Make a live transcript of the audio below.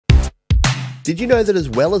Did you know that as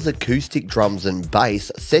well as acoustic drums and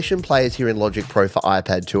bass, session players here in Logic Pro for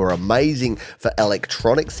iPad 2 are amazing for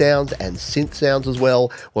electronic sounds and synth sounds as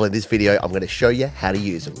well? Well, in this video, I'm going to show you how to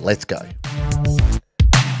use them. Let's go.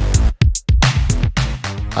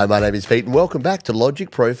 Hi, my name is Pete and welcome back to Logic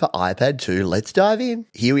Pro for iPad 2. Let's dive in.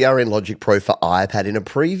 Here we are in Logic Pro for iPad. In a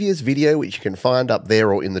previous video, which you can find up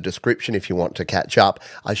there or in the description if you want to catch up,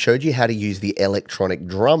 I showed you how to use the electronic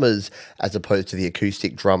drummers as opposed to the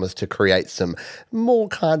acoustic drummers to create some more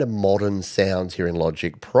kind of modern sounds here in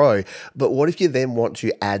Logic Pro. But what if you then want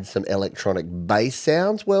to add some electronic bass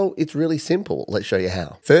sounds? Well, it's really simple. Let's show you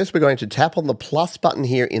how. First, we're going to tap on the plus button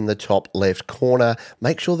here in the top left corner.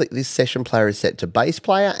 Make sure that this session player is set to bass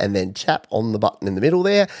player, and then tap on the button in the middle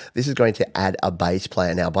there. This is going to add a bass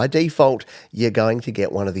player. Now, by default, you're going to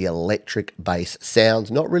get one of the electric bass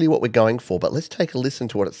sounds. Not really what we're going for, but let's take a listen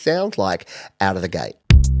to what it sounds like out of the gate.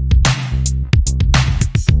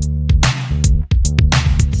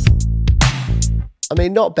 I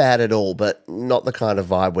mean, not bad at all, but not the kind of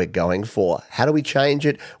vibe we're going for. How do we change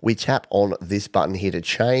it? We tap on this button here to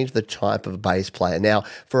change the type of bass player. Now,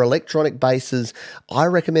 for electronic basses, I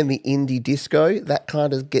recommend the indie disco. That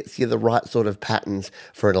kind of gets you the right sort of patterns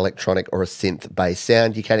for an electronic or a synth bass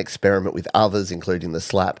sound. You can experiment with others, including the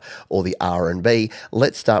slap or the R&B.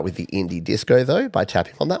 Let's start with the indie disco, though, by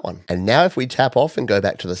tapping on that one. And now if we tap off and go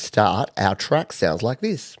back to the start, our track sounds like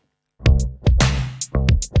this.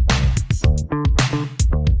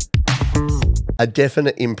 A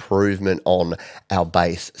definite improvement on our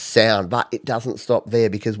bass sound, but it doesn't stop there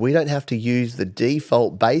because we don't have to use the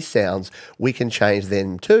default bass sounds. We can change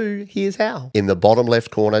them too. Here's how. In the bottom left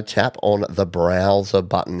corner, tap on the browser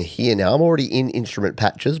button here. Now, I'm already in instrument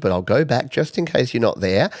patches, but I'll go back just in case you're not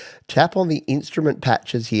there. Tap on the instrument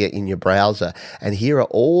patches here in your browser, and here are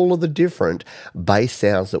all of the different bass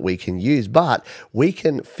sounds that we can use, but we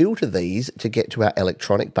can filter these to get to our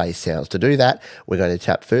electronic bass sounds. To do that, we're going to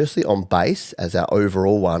tap firstly on bass as our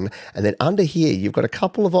overall one, and then under here you've got a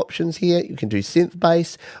couple of options here. You can do synth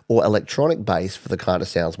bass or electronic bass for the kind of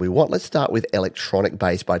sounds we want. Let's start with electronic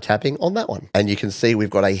bass by tapping on that one, and you can see we've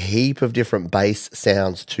got a heap of different bass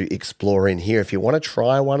sounds to explore in here. If you want to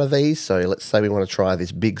try one of these, so let's say we want to try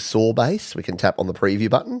this big saw bass, we can tap on the preview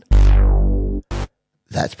button.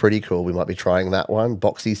 That's pretty cool. We might be trying that one.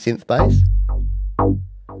 Boxy synth bass.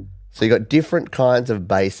 So you've got different kinds of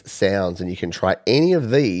bass sounds, and you can try any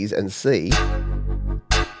of these and see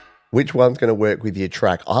which one's going to work with your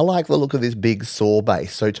track. I like the look of this big saw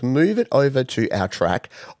bass. So to move it over to our track,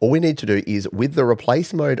 all we need to do is, with the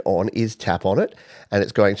replace mode on, is tap on it, and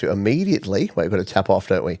it's going to immediately, wait, we've got to tap off,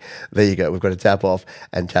 don't we? There you go. We've got to tap off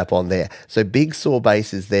and tap on there. So big saw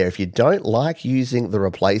bass is there. If you don't like using the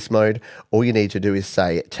replace mode, all you need to do is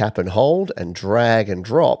say tap and hold and drag and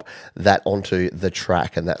drop that onto the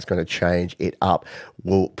track, and that's going to change it up.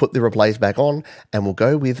 We'll put the replace back on, and we'll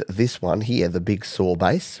go with this one here, the big saw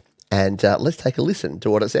bass. And let's take a listen to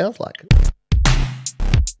what it sounds like.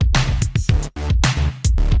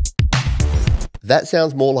 That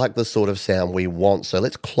sounds more like the sort of sound we want. So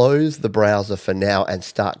let's close the browser for now and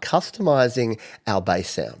start customizing our bass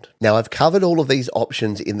sound. Now, I've covered all of these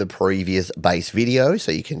options in the previous bass video,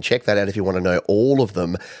 so you can check that out if you want to know all of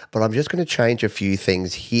them, but I'm just going to change a few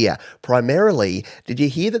things here. Primarily, did you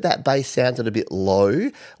hear that that bass sounded a bit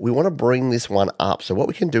low? We want to bring this one up. So what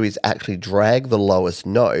we can do is actually drag the lowest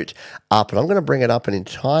note up, and I'm going to bring it up an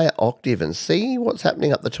entire octave and see what's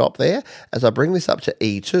happening up the top there. As I bring this up to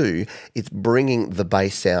E2, it's bringing the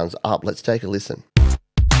bass sounds up. Let's take a listen.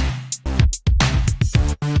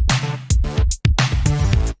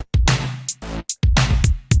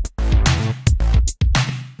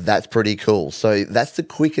 That's pretty cool. So that's the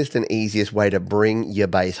quickest and easiest way to bring your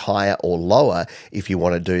bass higher or lower if you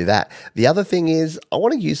want to do that. The other thing is I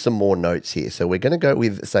want to use some more notes here. So we're going to go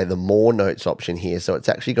with, say, the more notes option here. So it's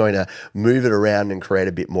actually going to move it around and create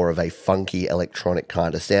a bit more of a funky electronic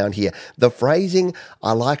kind of sound here. The phrasing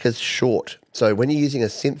I like as short. So when you're using a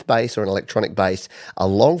synth bass or an electronic bass, a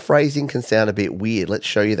long phrasing can sound a bit weird. Let's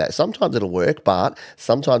show you that. Sometimes it'll work, but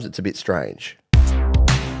sometimes it's a bit strange.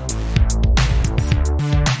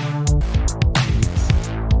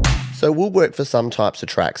 So we'll work for some types of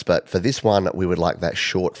tracks, but for this one, we would like that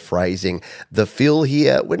short phrasing. The fill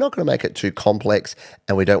here, we're not going to make it too complex,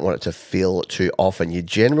 and we don't want it to fill too often. You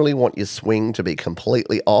generally want your swing to be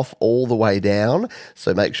completely off all the way down,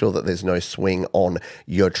 so make sure that there's no swing on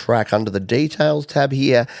your track. Under the details tab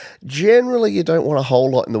here, generally you don't want a whole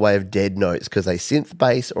lot in the way of dead notes because a synth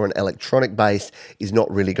bass or an electronic bass is not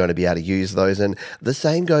really going to be able to use those, and the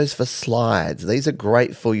same goes for slides. These are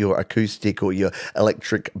great for your acoustic or your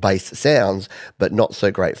electric bass bass sounds, but not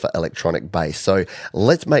so great for electronic bass. So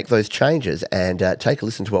let's make those changes and take a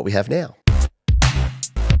listen to what we have now.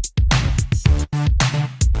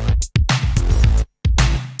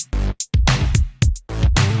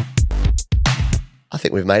 I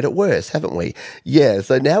think we've made it worse, haven't we? Yeah,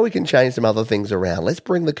 so now we can change some other things around. Let's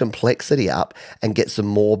bring the complexity up and get some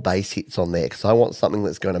more bass hits on there, because I want something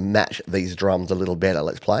that's going to match these drums a little better.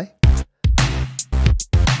 Let's play.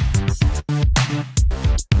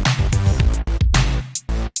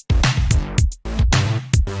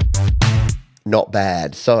 Not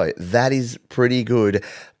bad. So that is pretty good.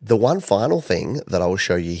 The one final thing that I will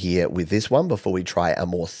show you here with this one before we try a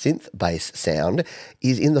more synth bass sound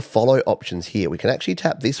is in the follow options here. We can actually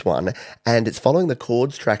tap this one and it's following the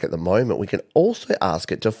chords track at the moment. We can also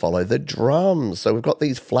ask it to follow the drums. So we've got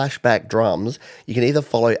these flashback drums. You can either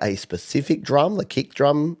follow a specific drum, the kick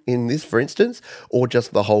drum in this for instance, or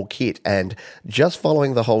just the whole kit. And just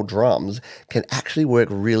following the whole drums can actually work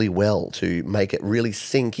really well to make it really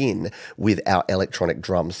sync in with our electronic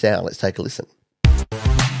drum sound. Let's take a listen.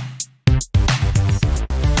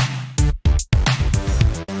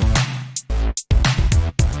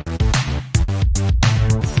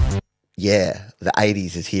 Yeah, the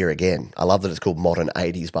 80s is here again. I love that it's called modern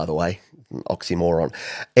 80s, by the way. Oxymoron.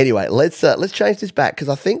 Anyway, let's change this back because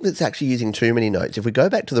I think that's actually using too many notes. If we go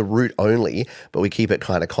back to the root only, but we keep it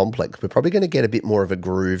kind of complex, we're probably going to get a bit more of a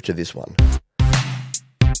groove to this one.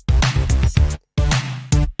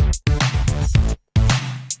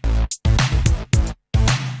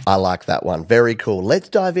 I like that one. Very cool. Let's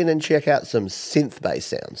dive in and check out some synth bass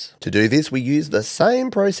sounds. To do this, we use the same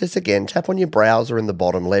process again. Tap on your browser in the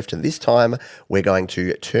bottom left, and this time we're going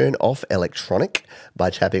to turn off electronic by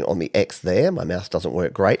tapping on the X there. My mouse doesn't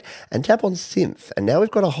work great. And tap on synth. And now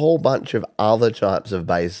we've got a whole bunch of other types of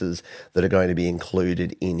basses that are going to be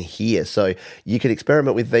included in here. So you can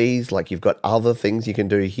experiment with these, like you've got other things you can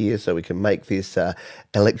do here. So we can make this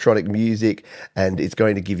electronic music, and it's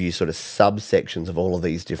going to give you sort of subsections of all of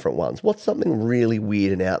these different ones. What's something really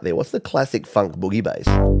weird and out there? What's the classic funk boogie bass?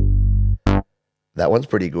 That one's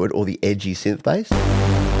pretty good. Or the edgy synth bass?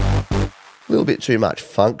 A little bit too much.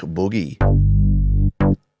 Funk boogie.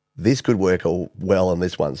 This could work all well on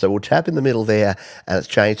this one. So we'll tap in the middle there and it's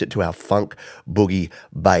changed it to our funk boogie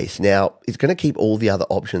bass. Now, it's going to keep all the other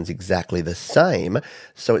options exactly the same.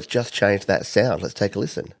 So it's just changed that sound. Let's take a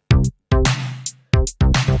listen.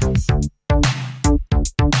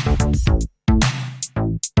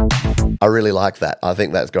 I really like that. I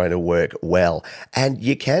think that's going to work well. And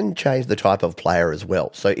you can change the type of player as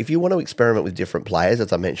well. So if you want to experiment with different players,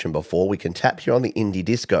 as I mentioned before, we can tap here on the indie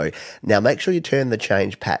disco. Now make sure you turn the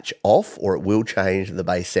change patch off or it will change the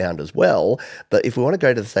bass sound as well. But if we want to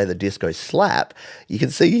go to, say, the disco slap, you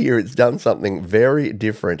can see here it's done something very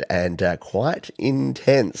different and quite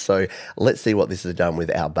intense. So let's see what this has done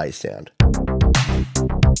with our bass sound.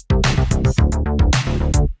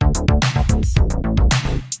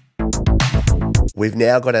 We've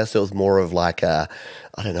now got ourselves more of like a,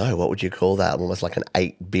 I don't know, what would you call that? Almost like an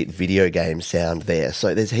 8-bit video game sound there.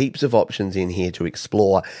 So there's heaps of options in here to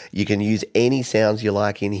explore. You can use any sounds you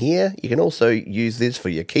like in here. You can also use this for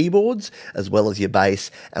your keyboards as well as your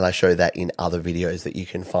bass. And I show that in other videos that you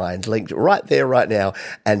can find linked right there, right now,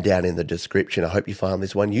 and down in the description. I hope you found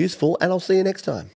this one useful, and I'll see you next time.